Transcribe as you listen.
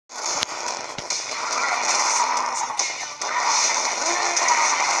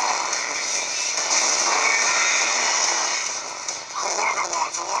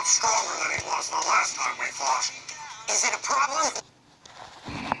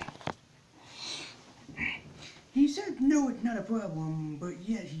no, it's not a problem, but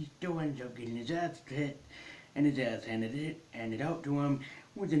yes, he still ends up getting his ass hit and his ass handed out to him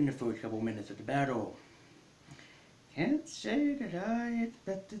within the first couple minutes of the battle. Can't say that I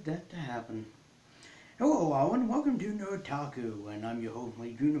expected that to happen. Hello, all, and welcome to NerdTaku, and I'm your host,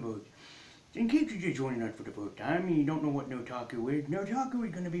 Late Universe. In case you're just joining us for the first time and you don't know what NerdTaku is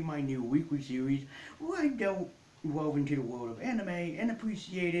going to be my new weekly series where I delve into the world of anime and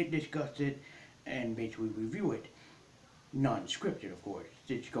appreciate it, discuss it, and basically review it. Non-scripted, of course,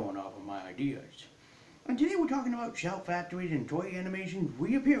 just going off of my ideas. And today we're talking about Shout Factory's and Toy Animation's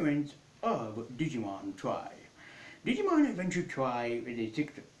reappearance of Digimon Tri. Digimon Adventures Tri is a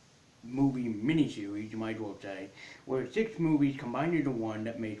six-movie miniseries, you might as well say, where 6 movies combined into one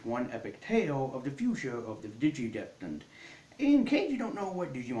that makes one epic tale of the future of the Digidestined. In case you don't know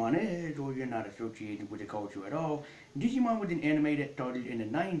what Digimon is, or you're not associated with the culture at all, Digimon was an anime that started in the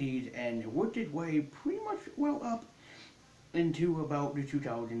 90s and worked its way pretty much well up into about the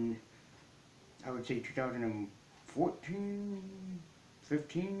 2014,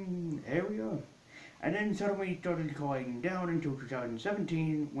 15 area. And then suddenly started colliding down until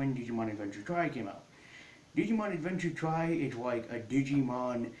 2017 when Digimon Adventures Tri came out. Digimon Adventures Tri is like a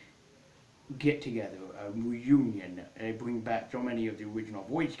Digimon get-together, a reunion. They bring back so many of the original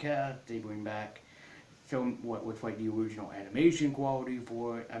voice cast, they bring back what was like the original animation quality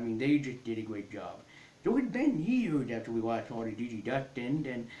for it. I mean, they just did a great job. So it's been years after we last saw the Digidestined,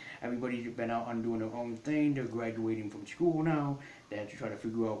 and everybody's been out on doing their own thing. They're graduating from school now. They have to try to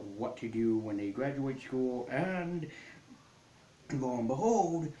figure out what to do when they graduate school, and lo and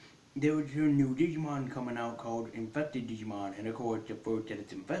behold, there was a new Digimon coming out called Infected Digimon, and of course the first that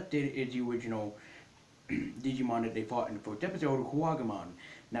it's infected is the original Digimon that they fought in the first episode, Kuwagamon.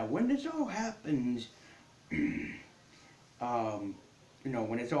 Now when this all happens, when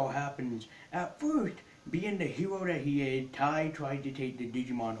this all happens, at first, being the hero that he is, Tai tried to take the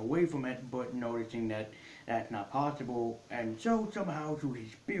Digimon away from it, but noticing that that's not possible, and so somehow through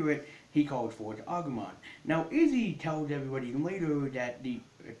his spirit, he calls forth Agumon. Now Izzy tells everybody later that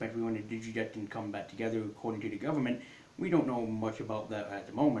especially when the Digidestined come back together according to the government, we don't know much about that at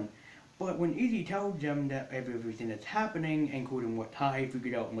the moment, but when Izzy tells them that everything that's happening, including what Tai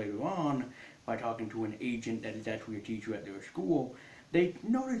figured out later on, by talking to an agent that is actually a teacher at their school, they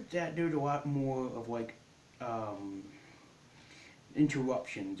noticed that there's a lot more of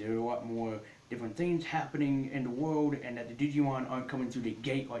interruptions. There's a lot more different things happening in the world, and that the Digimon aren't coming through the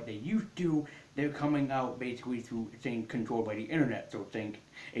gate like they used to. They're coming out basically through things controlled by the internet. So think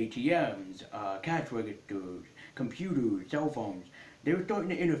ATMs, cash registers, computers, cell phones. They're starting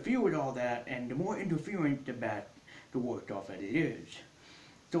to interfere with all that, and the more interference, the worse off that it is.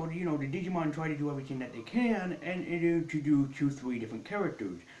 So, the Digimon try to do everything that they can, and it introduces 3 different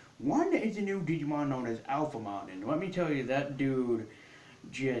characters. One is a new Digimon known as Alphamon, and let me tell you, that dude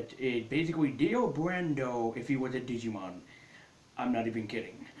just is basically Dio Brando if he was a Digimon. I'm not even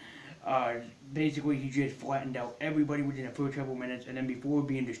kidding. Basically, he just flattened out everybody within the first couple minutes, and then before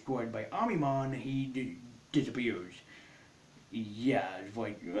being destroyed by Amimon, he disappears. Yeah, it's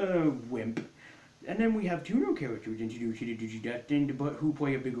like, wimp. And then we have 2 new characters introduced to the Digidestined, but who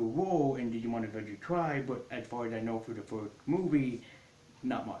play a bigger role in Digimon Adventures Tri, but as far as I know for the first movie,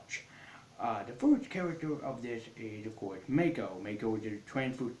 not much. The first character of this is, of course, Mako. Mako is a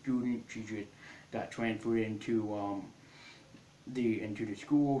transfer student. She just got transferred into the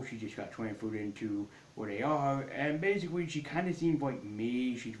school. She just got transferred into where they are, and basically she kind of seems like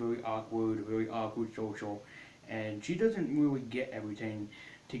me. She's very awkward social, and she doesn't really get everything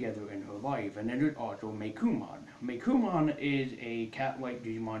together in her life. And then there's also Meikumon. Meikumon is a cat-like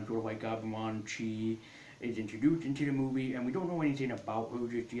Digimon, sort of like Gabumon. She is introduced into the movie, and we don't know anything about her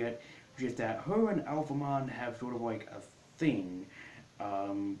just yet. Just that her and Alphamon have sort of like a thing,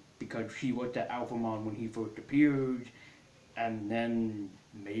 because she was the Alphamon when he first appeared, and then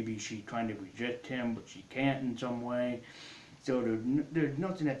maybe she's trying to resist him, but she can't in some way. So there's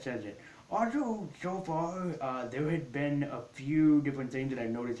nothing that says it. Also, so far, there had been a few different things that I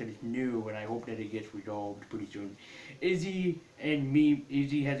noticed that is new, and I hope that it gets resolved pretty soon. Izzy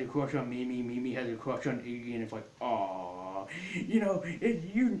has a crush on Mimi has a crush on Iggy, and it's like, aww.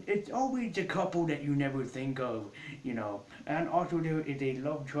 It's always a couple that you never think of, And also there is a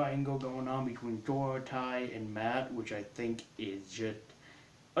love triangle going on between Sora, Tai, and Matt, which I think is just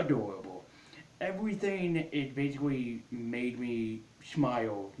adorable. Everything is basically made me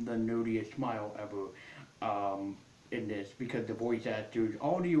smile, the nerdiest smile ever, in this, because the voice actors,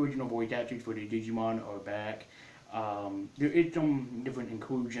 all the original voice actors for the Digimon are back. There is some different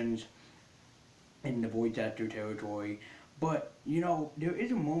inclusions in the voice actor territory, but, there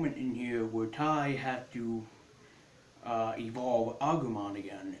is a moment in here where Tai has to evolve Agumon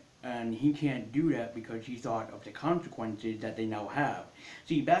again. And he can't do that because he thought of the consequences that they now have.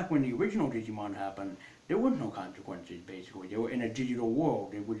 See, back when the original Digimon happened, there was no consequences, basically. They were in a digital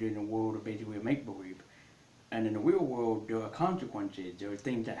world. They were in a world of basically a make-believe. And in the real world, there are consequences. There are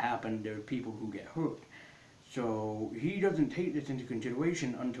things that happen. There are people who get hurt. So he doesn't take this into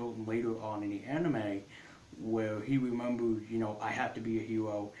consideration until later on in the anime, where he remembers, I have to be a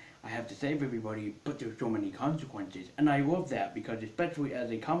hero, I have to save everybody, but there's so many consequences. And I love that because, especially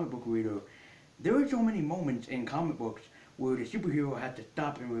as a comic book reader, there are so many moments in comic books where the superhero has to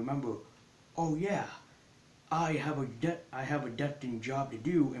stop and remember, oh yeah, I have a destined job to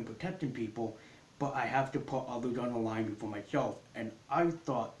do in protecting people, but I have to put others on the line before myself. And I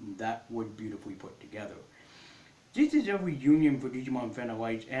thought that was beautifully put together. This is a reunion for Digimon fan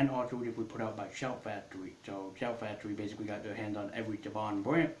alike, and also this was put out by Shout Factory. So Shout Factory basically got their hands on every Saban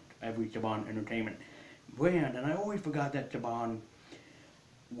brand, every Saban Entertainment brand, and I always forgot that Saban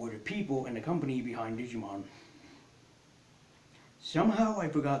were the people and the company behind Digimon. Somehow I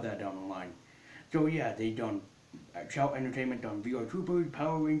forgot that down the line. So yeah, they done Shout Entertainment done VR Troopers,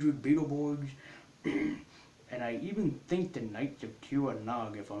 Power Rangers, Beetleborgs, and I even think the Knights of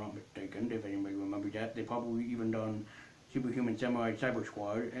Nag, if I'm not mistaken, if anybody remembers that. They probably even done Superhuman Samurai Cyber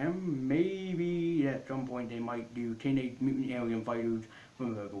Squad, and maybe at some point they might do Teenage Mutant Alien Fighters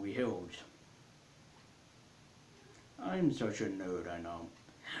from Beverly Hills. I'm such a nerd, I know.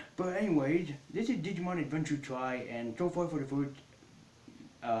 But anyways, this is Digimon Adventures Tri, and so far for the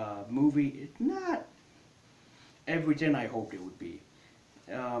first movie, it's not everything I hoped it would be.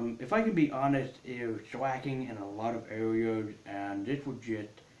 If I can be honest, it was slacking in a lot of areas, and this was just,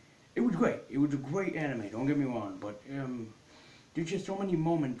 it was great. It was a great anime, don't get me wrong, but there's just so many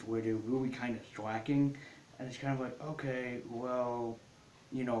moments where they're really kind of slacking, and it's kind of like, okay, well,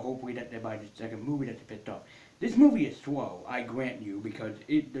 hopefully that by the second movie that they picked up. This movie is slow, I grant you, because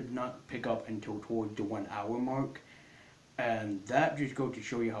it did not pick up until towards the 1 hour mark. And that just goes to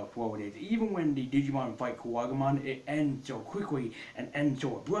show you how slow it is. Even when the Digimon fight Kuwagamon, it ends so quickly and ends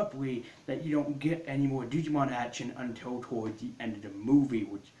so abruptly that you don't get any more Digimon action until towards the end of the movie,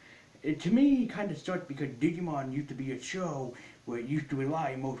 which to me kind of sucks because Digimon used to be a show where it used to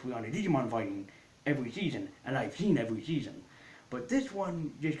rely mostly on the Digimon fighting every season, and I've seen every season. But this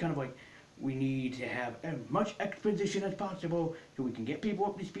one just kind of like, we need to have as much exposition as possible so we can get people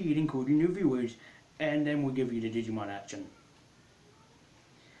up to speed, including new viewers, and then we'll give you the Digimon action.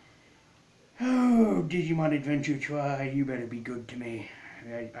 Oh, Digimon Adventure Tri, you better be good to me.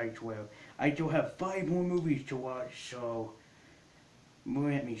 I swear. I still have 5 more movies to watch, so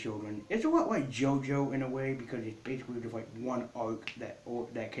grant me, children. It's a lot like JoJo in a way because it's basically just like one arc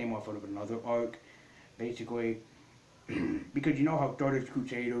that came off of another arc, basically. Because you know how Stardust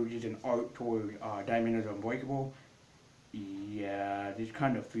Crusaders is an arc toward Diamond is Unbreakable? Yeah, this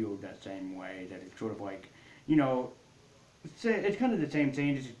kind of feels that same way, that it's sort of like, it's kind of the same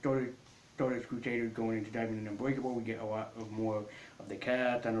thing. This is Stardust Crusaders going into Diamond and Unbreakable. We get a lot of more of the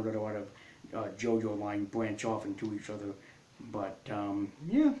cast. I know that a lot of JoJo line branch off into each other. But,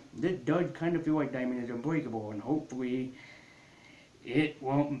 yeah, this does kind of feel like Diamond is Unbreakable, and hopefully it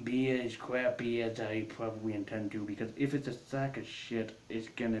won't be as crappy as I probably intend to, because if it's a sack of shit, it's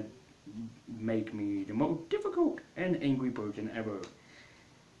gonna make me the most difficult and angry person ever.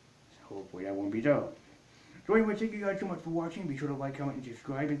 So hopefully that won't be so. So anyway, thank you guys so much for watching. Be sure to like, comment, and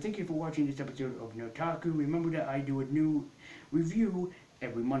subscribe. And thank you for watching this episode of NerdTaku. Remember that I do a new review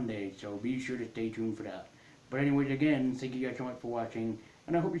every Monday, so be sure to stay tuned for that. But anyways, again, thank you guys so much for watching,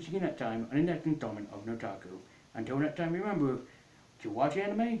 and I hope you see you next time on the next installment of NerdTaku. Until next time, remember to watch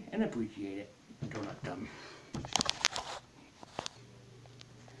anime and appreciate it. Until next time.